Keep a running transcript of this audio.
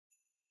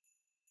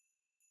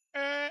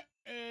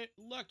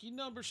Lucky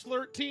number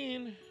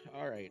 13.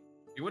 All right.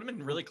 It would have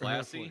been really Go for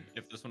classy it.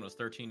 if this one was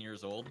 13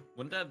 years old.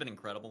 Wouldn't that have been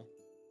incredible?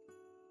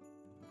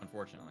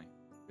 Unfortunately.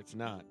 It's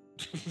not.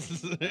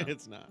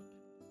 It's not.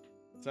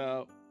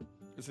 So,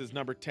 this is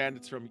number 10.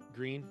 It's from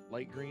green,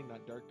 light green,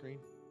 not dark green.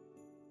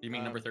 You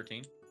mean number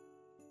 13?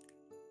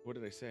 What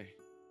did I say?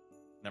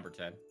 Number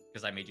 10.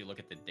 Because I made you look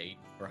at the date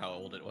or how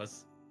old it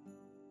was.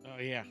 Oh,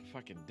 yeah.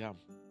 Fucking dumb.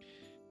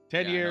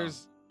 10 Yeah,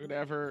 years,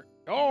 whatever.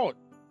 Oh,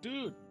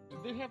 dude.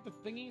 Did they have the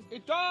thingies?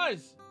 It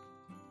does!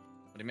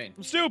 What do you mean?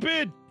 I'm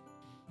stupid!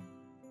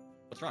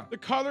 What's wrong? The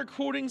color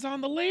coding's on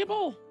the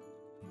label.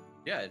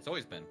 Yeah, it's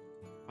always been.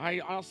 I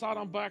saw it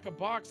on back of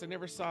box. I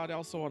never saw it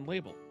also on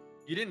label.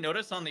 You didn't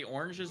notice on the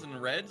oranges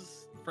and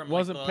reds from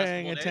Wasn't like, the last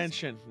paying couple days?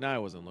 Attention. No, I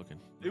wasn't looking.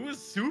 It was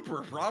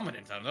super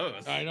prominent on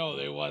those. I know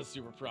they was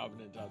super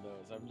prominent on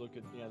those. I'm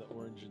looking, yeah, the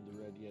orange and the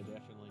red, yeah,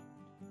 definitely.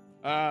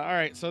 All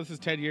right, so this is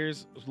 10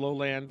 years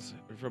lowlands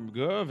from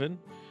Govan,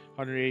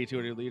 180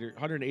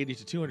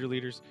 to 200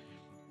 liters,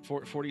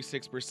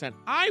 46%.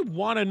 I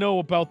want to know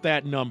about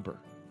that number.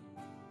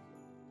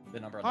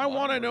 The number. On the I bottom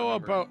want to or the know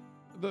number? about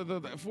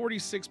the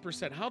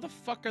 46%. How the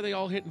fuck are they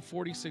all hitting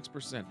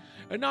 46%?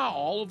 And not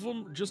all of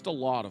them, just a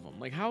lot of them.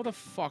 Like, how the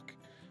fuck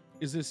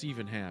is this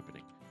even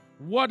happening?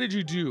 What did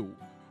you do?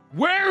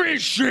 Where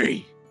is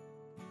she?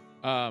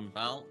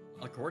 Well,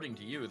 according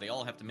to you, they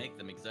all have to make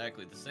them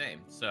exactly the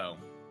same. So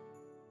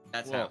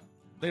that's Well, how.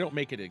 they don't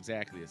make it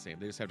exactly the same.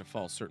 They just have to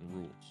follow certain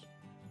rules.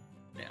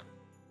 Yeah.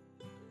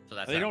 So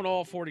that's They how. don't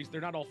all 40.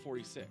 They're not all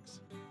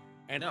 46.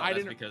 And No, I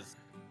that's didn't. because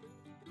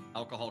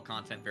alcohol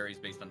content varies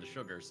based on the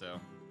sugar. So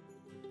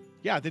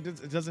Yeah,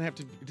 it doesn't have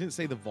to. It didn't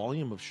say the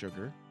volume of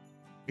sugar.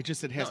 It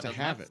just it has No, to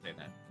doesn't have it. say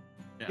that.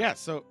 Yeah,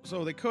 so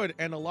they could,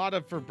 and a lot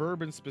of for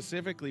bourbon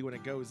specifically when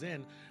it goes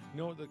in, you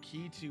know the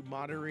key to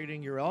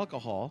moderating your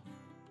alcohol,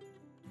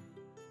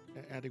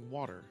 adding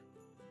water.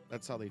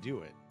 That's how they do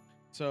it.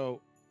 So,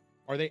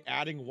 are they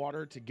adding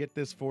water to get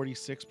this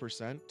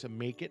 46% to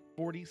make it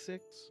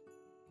 46?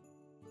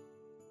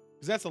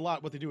 Because that's a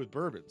lot what they do with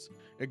bourbons.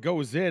 It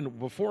goes in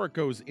before it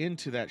goes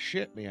into that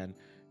shit, man.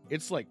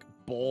 It's like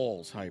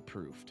balls high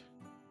proofed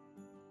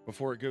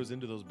before it goes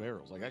into those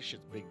barrels. Like that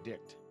shit's big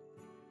dicked.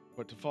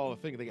 But to follow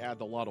the thing, they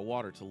add a lot of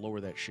water to lower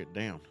that shit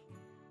down.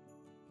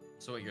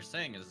 So what you're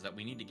saying is that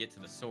we need to get to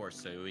the source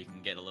so we can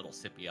get a little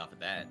sippy off of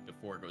that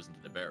before it goes into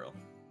the barrel.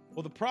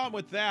 Well, the problem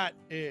with that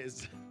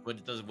is... But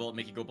will it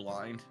make you go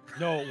blind?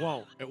 No, it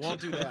won't. It won't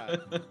do that.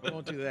 It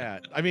won't do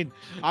that. I mean,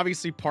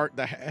 obviously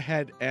the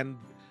head and...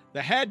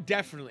 The head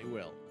definitely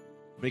will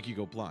make you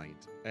go blind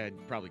and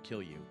probably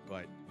kill you.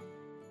 But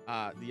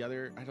the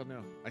other, I don't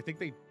know. I think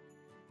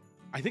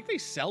they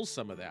sell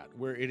some of that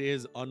where it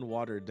is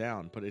unwatered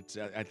down, but it's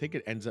I think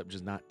it ends up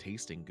just not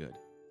tasting good.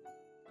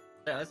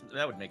 Yeah,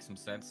 that would make some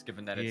sense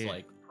given that it's Yeah.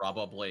 like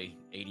probably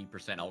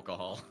 80%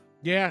 alcohol.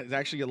 Yeah, it's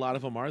actually a lot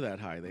of them are that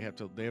high. They have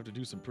to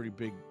do some pretty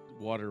big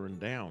watering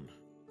down,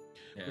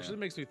 Yeah. which just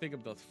makes me think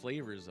of the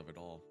flavors of it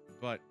all.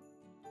 But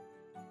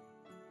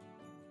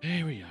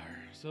here we are.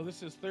 So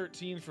this is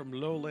 13 from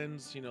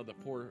Lowlands. You know, the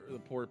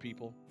poor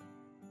people.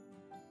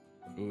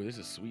 Ooh, this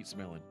is sweet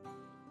smelling.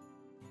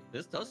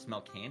 This does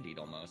smell candied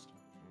almost.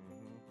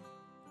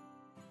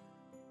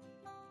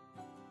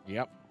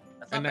 Yep.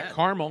 That's And not that bad.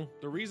 caramel,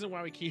 the reason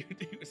why we keep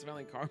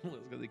smelling caramel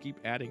is because they keep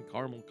adding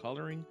caramel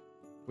coloring,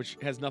 which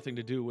has nothing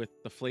to do with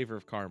the flavor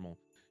of caramel.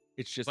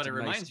 It's just But a it nice,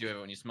 reminds you of it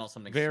when you smell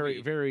something very,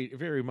 sweet. very,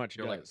 very much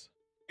You're like, does.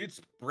 It's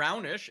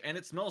brownish and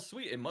it smells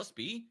sweet. It must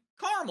be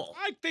caramel.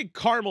 I think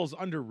caramel's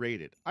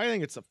underrated. I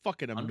think it's a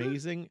fucking Under?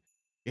 amazing.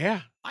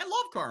 Yeah, I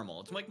love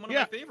caramel. It's like one of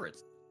Yeah. my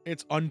favorites.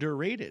 it's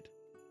underrated.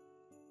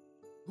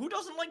 Who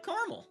doesn't like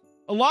caramel?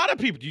 A lot of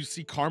people. Do you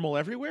see caramel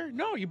everywhere?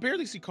 No, you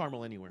barely see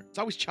caramel anywhere. It's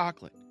always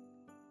chocolate.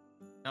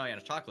 Oh yeah,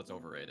 chocolate's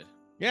overrated.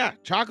 Yeah,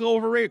 chocolate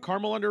overrated,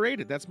 caramel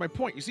underrated. That's my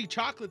point. You see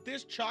chocolate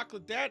this,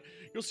 chocolate that.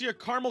 You'll see a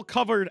caramel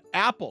covered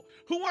apple.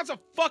 Who wants a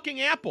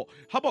fucking apple?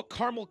 How about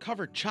caramel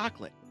covered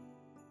chocolate?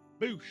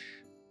 Boosh.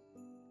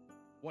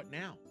 What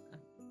now?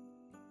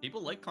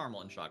 People like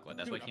caramel and chocolate.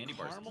 That's Dude, why a candy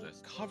bars caramel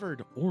exist.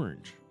 covered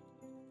orange.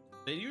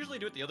 They usually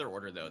do it the other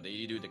order though.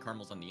 They do the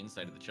caramels on the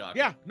inside of the chocolate.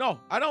 Yeah, no,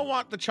 I don't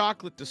want the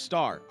chocolate to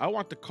star. I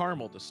want the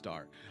caramel to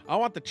star. I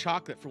want the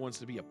chocolate for once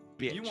to be a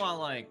bitch. You want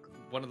like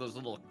one of those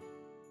little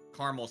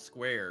caramel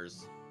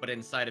squares, but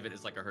inside of it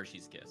is like a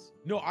Hershey's Kiss.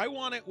 No, I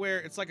want it where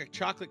it's like a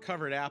chocolate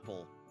covered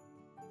apple,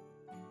 but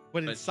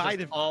But it's inside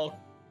just of all.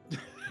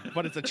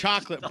 but it's a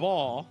chocolate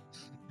ball.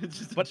 It's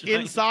just a But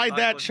giant inside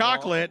that ball.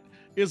 chocolate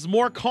is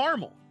more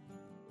caramel.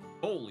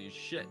 Holy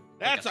shit!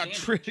 That's like a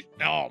sandwich. trick.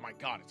 Oh my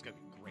god, it's gonna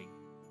be great.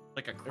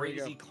 Like a There you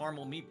go. crazy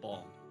caramel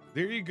meatball.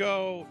 There you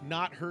go.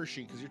 Not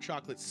Hershey because your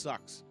chocolate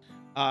sucks.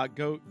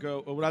 Go.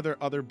 What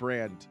other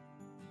brand?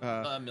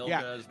 Milka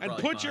yeah, is and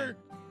probably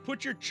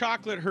put your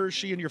chocolate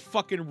Hershey in your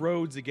fucking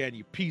Rhodes again,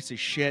 you piece of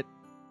shit.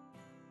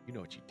 You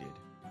know what you did.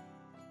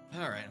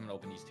 fine. All right, I'm gonna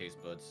open these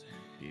taste buds.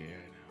 Yeah,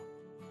 I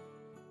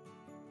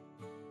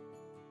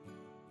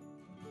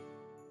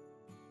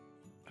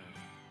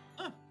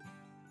know.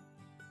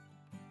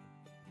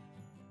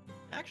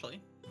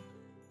 Actually,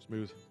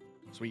 Smooth.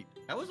 Sweet.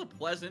 That was a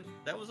pleasant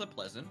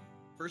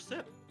first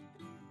sip.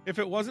 If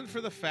it wasn't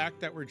for the fact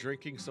that we're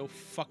drinking so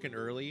fucking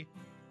early,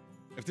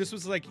 if this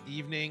was like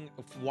evening,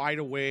 wide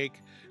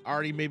awake,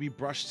 already maybe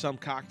brushed some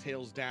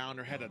cocktails down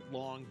or had a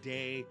long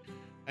day,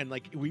 and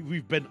like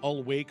we've been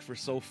awake for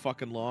so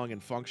fucking long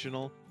and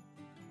functional,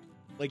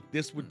 like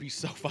this would be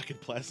so fucking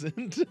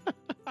pleasant.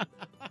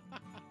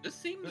 This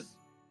seems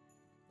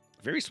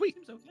very sweet.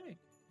 Seems okay.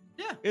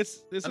 Yeah.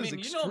 This is I mean,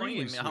 you know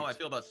extremely me, sweet. how I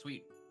feel about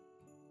sweet.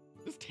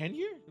 This 10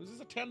 year? Was this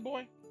a 10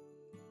 boy?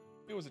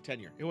 It was a 10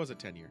 year. It was a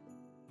 10 year.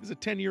 This is a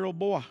 10-year-old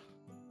boy.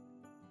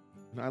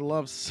 And I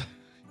love.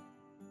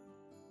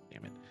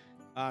 Damn it.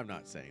 I'm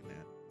not saying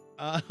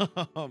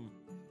that.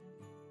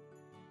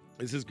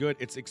 This is good.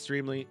 It's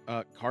extremely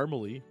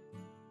caramely.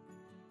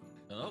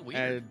 Oh,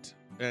 weird.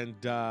 And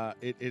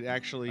it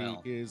actually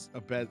is a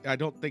bad. I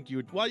don't think you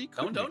would. Well, you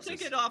could. Don't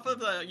take it off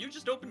of the. You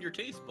just opened your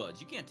taste buds.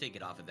 You can't take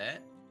it off of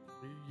that.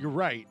 You're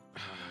right.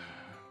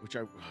 Which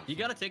I. You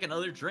got to take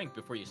another drink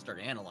before you start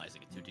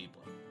analyzing it too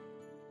deeply.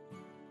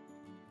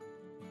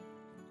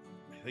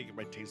 I think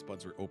my taste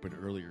buds were open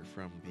earlier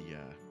from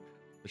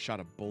the shot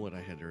of bullet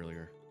I had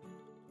earlier.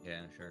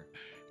 Yeah, sure.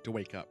 To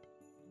wake up.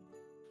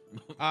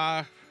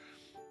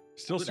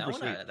 Still Ooh, super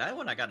sweet. That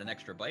one I got an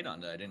extra bite on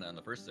that I didn't on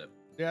the first sip.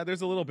 Yeah,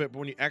 there's a little bit, but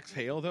when you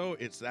exhale though,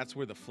 that's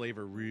where the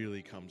flavor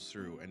really comes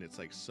through, and it's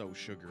like so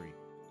sugary.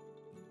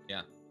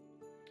 Yeah.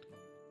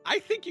 I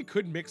think you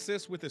could mix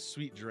this with a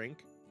sweet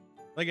drink.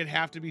 Like it'd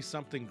have to be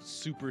something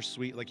super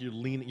sweet, like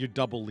you're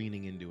double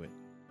leaning into it.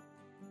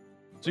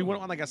 So you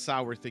wouldn't want like a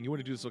sour thing. You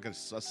wouldn't do this like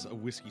a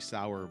whiskey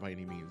sour by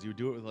any means. You would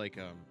do it with like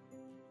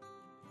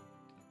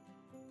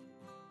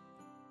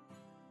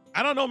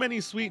I don't know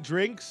many sweet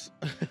drinks,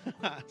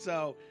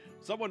 so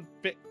someone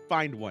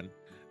find one.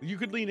 You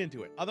could lean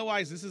into it.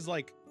 Otherwise, this is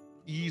like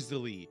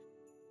easily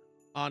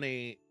on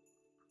a.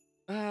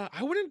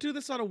 I wouldn't do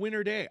this on a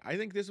winter day. I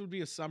think this would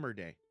be a summer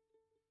day.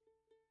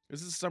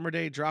 This is a summer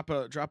day. Drop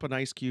an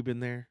ice cube in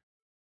there.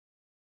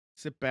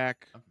 Sit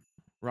back,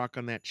 rock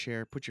on that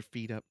chair, put your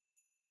feet up,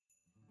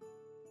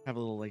 have a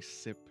little nice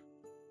sip.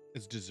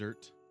 It's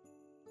dessert.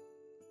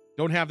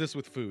 Don't have this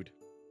with food.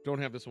 Don't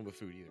have this one with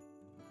food either.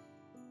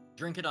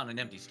 Drink it on an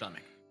empty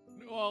stomach.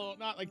 Well,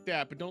 not like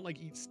that, but don't like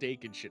eat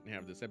steak and shit and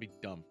have this. That'd be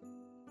dumb.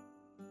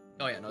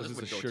 Oh yeah, no, this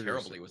would go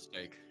terribly with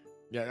steak.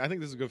 Yeah, I think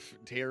this would go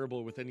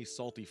terrible with any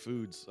salty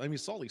foods. I mean,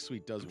 salty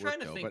sweet does work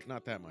though, but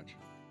not that much.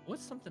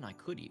 What's something I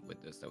could eat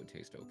with this that would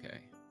taste okay?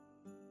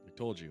 I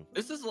told you.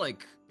 This is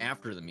like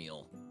after the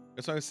meal.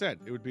 That's what I said.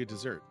 It would be a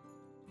dessert.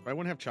 But I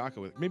wouldn't have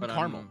chocolate with it. Maybe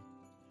caramel.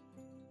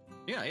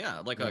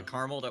 Yeah, like a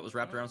caramel that was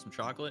wrapped around some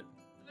chocolate.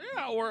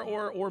 Yeah,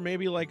 or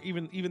maybe like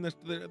even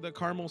the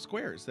caramel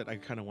squares that I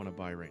kind of want to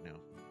buy right now.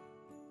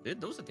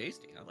 Those are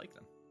tasty. I like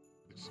them.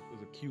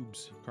 The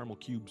cubes, caramel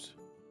cubes.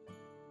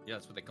 Yeah,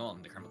 that's what they call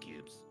them, the caramel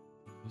cubes.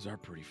 Those are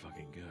pretty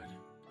fucking good.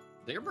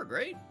 They were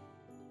great.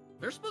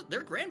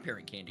 They're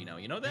grandparent candy now.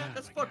 You know that?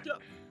 That's fucked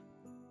up.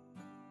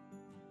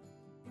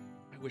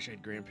 I wish I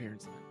had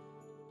grandparents then.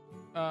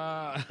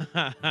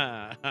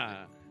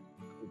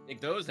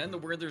 Take those and the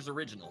Werther's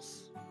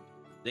Originals.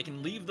 They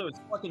can leave those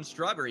fucking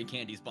strawberry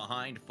candies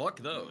behind. Fuck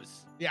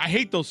those. Yeah, I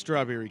hate those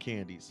strawberry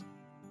candies.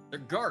 They're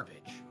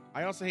garbage.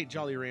 I also hate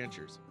Jolly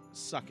Ranchers.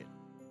 Suck it.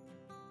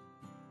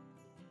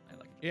 I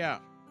like it. Yeah.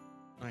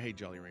 I hate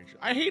Jolly Ranchers.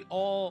 I hate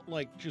all,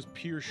 like, just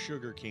pure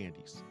sugar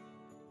candies.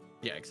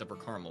 Yeah, except for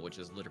caramel, which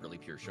is literally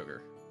pure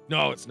sugar.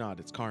 No, it's not.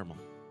 It's caramel.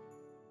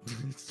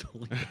 It's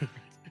totally different.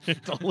 It's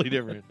totally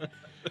different.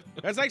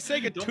 That's like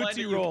saying a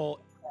Tootsie Roll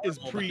is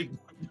pre...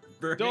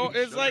 Don't,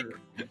 it's like...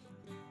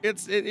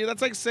 That's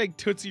like saying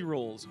Tootsie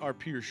Rolls are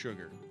pure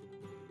sugar.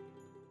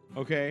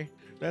 Okay?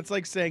 That's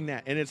like saying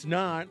that. And it's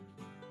not.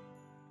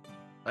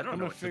 I don't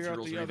know what Tootsie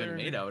Rolls are even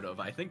made out of.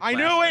 I think I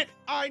knew it!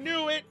 I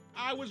knew it!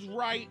 I was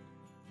right.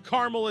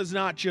 Caramel is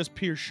not just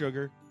pure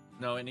sugar.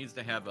 No, it needs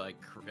to have like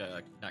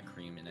not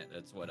cream in it.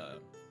 That's what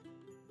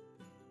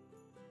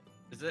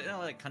is it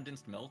like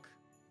condensed milk?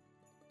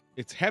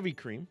 It's heavy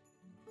cream.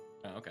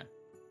 Oh, okay.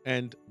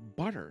 And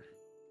butter.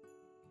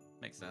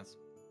 Makes sense.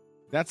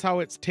 That's how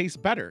it tastes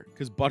better,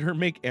 because butter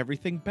make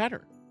everything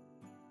better.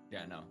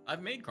 Yeah, no.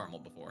 I've made caramel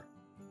before.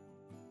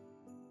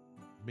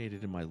 Made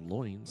it in my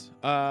loins.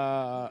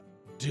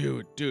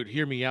 Dude,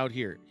 hear me out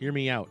here. Hear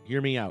me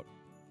out.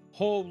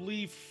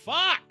 Holy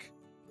fuck!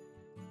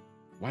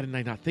 Why didn't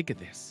I not think of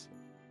this?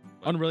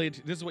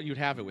 Unrelated. This is what you'd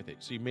have it with it.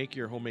 So you make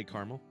your homemade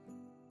caramel.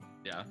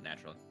 Yeah,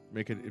 naturally.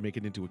 Make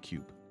it into a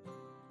cube.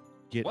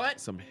 Get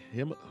some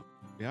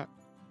Yeah.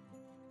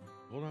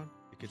 Hold on.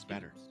 It gets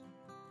better.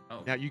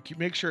 Oh. Now you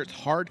make sure it's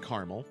hard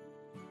caramel,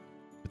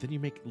 but then you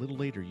make a little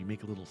later. You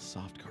make a little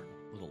soft caramel,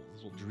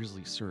 little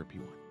drizzly syrupy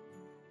one.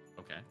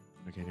 Okay.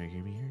 Okay, now you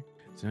hear me here.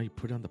 So now you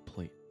put it on the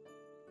plate.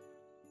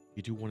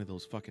 You do one of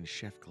those fucking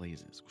chef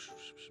glazes.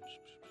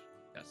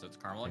 Yeah, so it's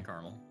caramel and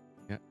caramel.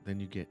 Yeah. Then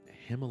you get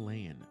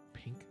Himalayan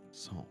pink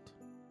salt.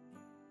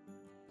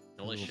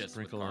 Delicious.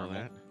 Sprinkle with all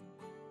caramel. that.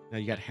 Now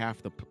you got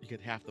half the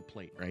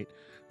plate, right?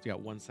 So you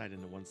got one side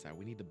and the one side.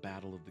 We need the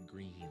battle of the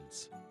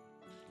greens.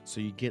 So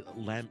you get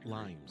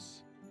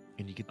limes.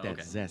 and you get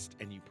that zest,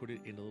 and you put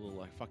it in a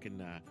little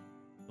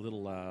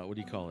what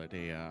do you call it?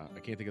 I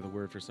can't think of the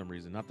word for some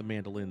reason. Not the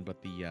mandolin,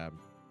 but the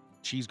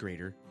cheese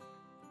grater,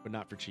 but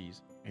not for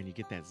cheese. And you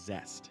get that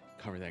zest.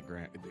 Cover that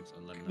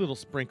little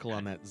sprinkle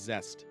on that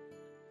zest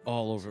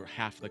all over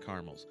half the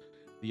caramels.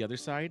 The other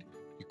side,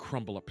 you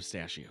crumble up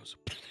pistachios.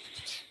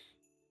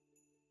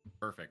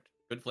 Perfect.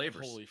 Good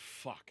flavors. Holy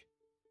fuck.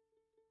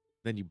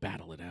 Then you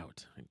battle it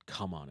out and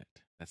come on it.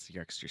 That's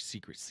your extra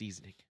secret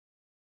seasoning.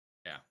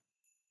 Yeah.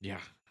 Yeah.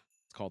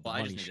 It's called the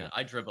money shot.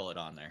 I dribble it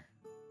on there.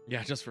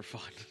 Yeah, just for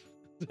fun.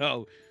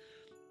 So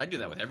I do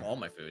that with all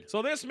my food.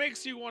 So this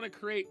makes you want to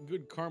create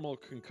good caramel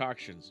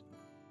concoctions.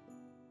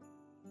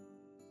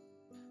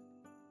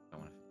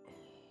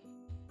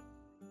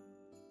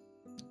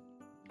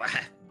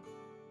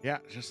 Yeah,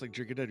 just like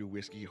drinking a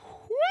whiskey.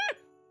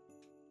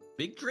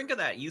 Big drink of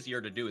that, easier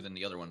to do than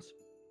the other ones.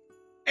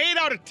 8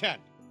 out of 10.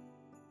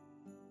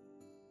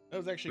 That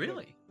was actually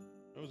really good.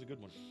 That was a good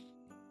one.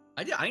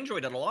 I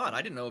enjoyed it a lot.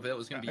 I didn't know if it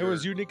was going to be. It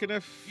was unique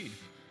enough.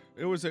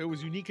 It was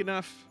unique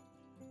enough.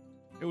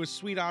 It was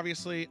sweet,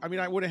 obviously. I mean,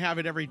 I wouldn't have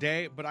it every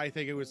day, but I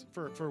think it was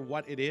for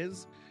what it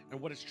is and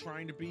what it's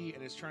trying to be,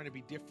 and it's trying to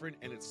be different,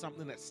 and it's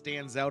something that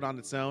stands out on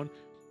its own.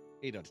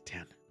 8 out of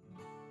 10.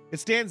 It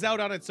stands out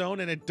on its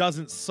own, and it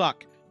doesn't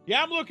suck.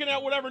 Yeah, I'm looking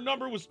at whatever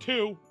number was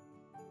 2.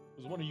 It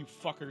was one of you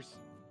fuckers.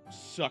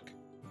 Suck.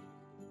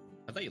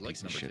 I thought you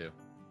liked number 2.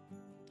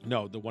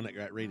 No, the one that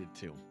got rated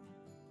 2.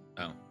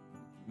 Oh.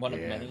 One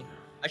of many?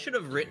 I should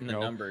have written the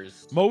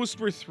numbers. Most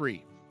were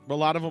 3. But a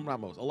lot of them,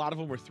 not most. A lot of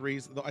them were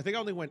 3s. I think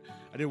I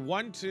did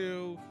 1,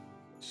 2,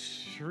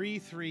 3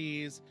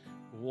 3s,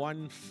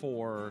 1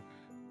 4,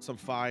 some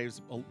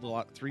 5s, a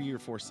lot, 3 or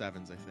 4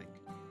 7s, I think.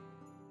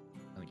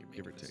 I think you're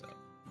give or making this take. up.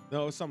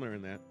 No, it was somewhere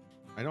in that.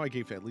 I know I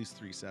gave at least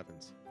 3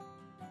 7s.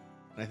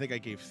 And I think I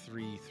gave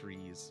 3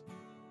 3s.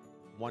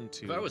 1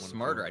 2. If I was 1,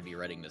 smarter, 4. I'd be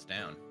writing this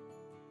down.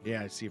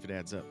 Yeah, I'd see if it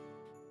adds up.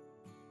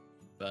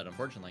 But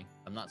unfortunately,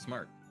 I'm not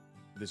smart.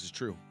 This is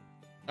true.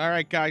 All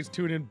right, guys,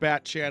 tune in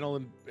Bat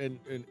Channel and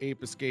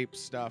Ape Escape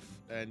stuff.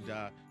 And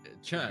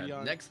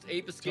next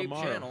Ape Escape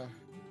tomorrow. channel.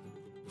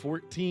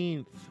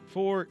 14.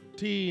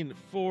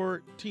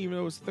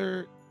 It was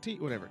 13.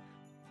 Whatever.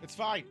 It's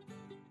fine.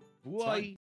 Why?